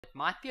It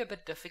might be a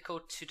bit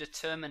difficult to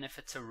determine if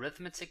it's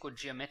arithmetic or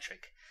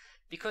geometric,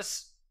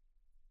 because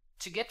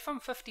to get from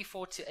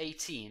 54 to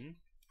 18,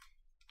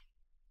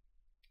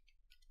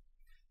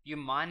 you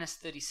minus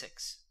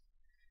 36.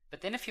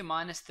 But then if you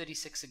minus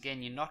 36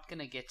 again, you're not going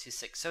to get to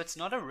 6. So it's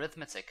not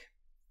arithmetic.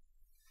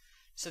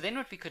 So then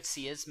what we could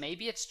see is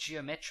maybe it's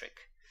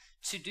geometric.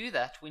 To do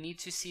that, we need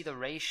to see the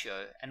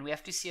ratio, and we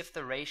have to see if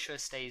the ratio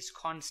stays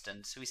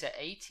constant. So we say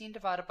 18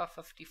 divided by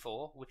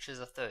 54, which is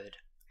a third.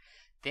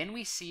 Then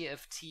we see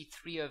if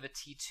T3 over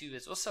T2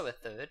 is also a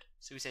third.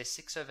 So we say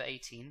 6 over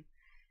 18,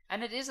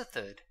 and it is a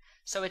third.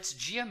 So it's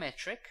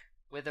geometric,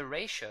 where the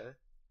ratio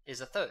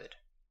is a third.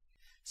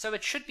 So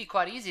it should be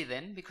quite easy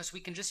then, because we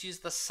can just use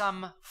the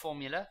sum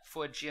formula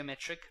for a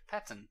geometric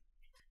pattern.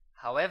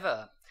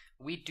 However,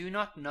 we do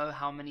not know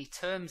how many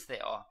terms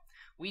there are.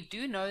 We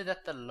do know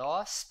that the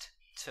last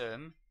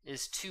term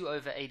is 2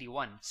 over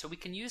 81. So we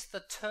can use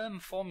the term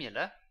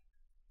formula.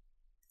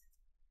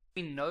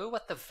 We know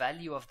what the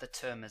value of the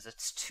term is.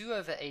 It's 2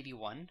 over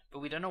 81, but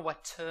we don't know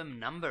what term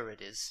number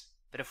it is.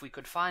 But if we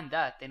could find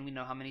that, then we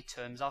know how many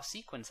terms our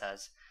sequence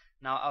has.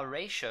 Now our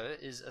ratio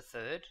is a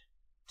third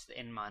to the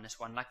n minus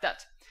 1, like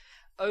that.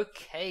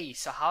 Okay,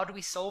 so how do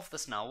we solve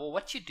this now? Well,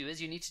 what you do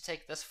is you need to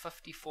take this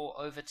 54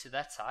 over to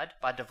that side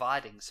by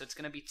dividing. So it's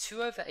going to be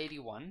 2 over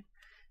 81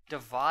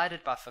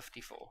 divided by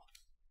 54,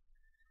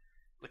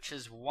 which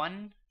is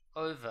 1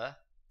 over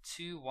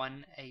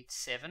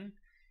 2187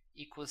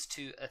 equals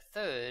to a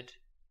third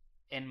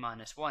n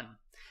minus 1.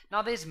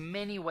 Now there's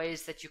many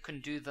ways that you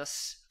can do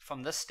this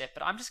from this step,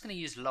 but I'm just going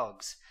to use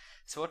logs.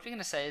 So what we're going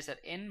to say is that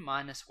n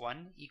minus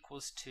 1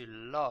 equals to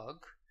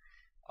log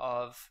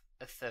of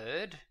a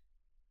third,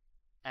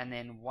 and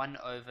then 1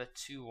 over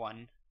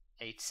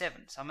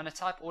 2187. So I'm going to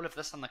type all of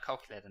this on the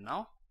calculator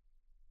now.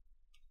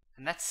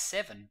 And that's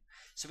 7.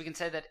 So we can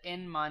say that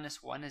n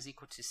minus 1 is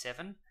equal to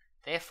 7.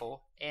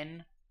 Therefore,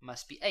 n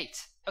must be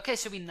 8. Okay,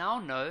 so we now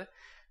know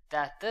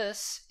that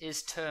this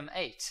is term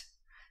 8.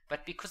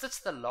 But because it's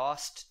the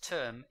last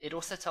term, it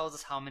also tells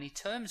us how many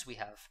terms we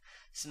have.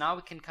 So now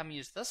we can come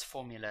use this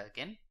formula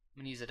again.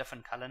 I'm going to use a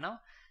different color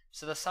now.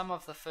 So the sum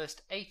of the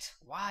first 8,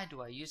 why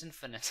do I use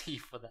infinity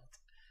for that?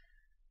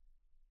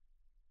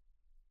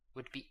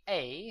 Would be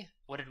a,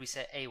 what did we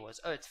say a was?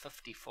 Oh, it's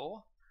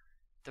 54.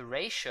 The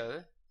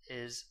ratio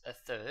is a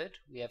third.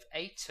 We have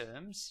 8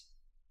 terms.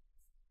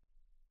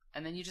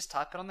 And then you just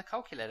type it on the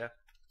calculator.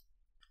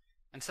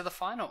 And so the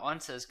final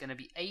answer is going to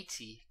be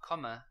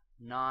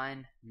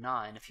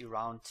 80,99 if you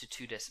round to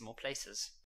 2 decimal places.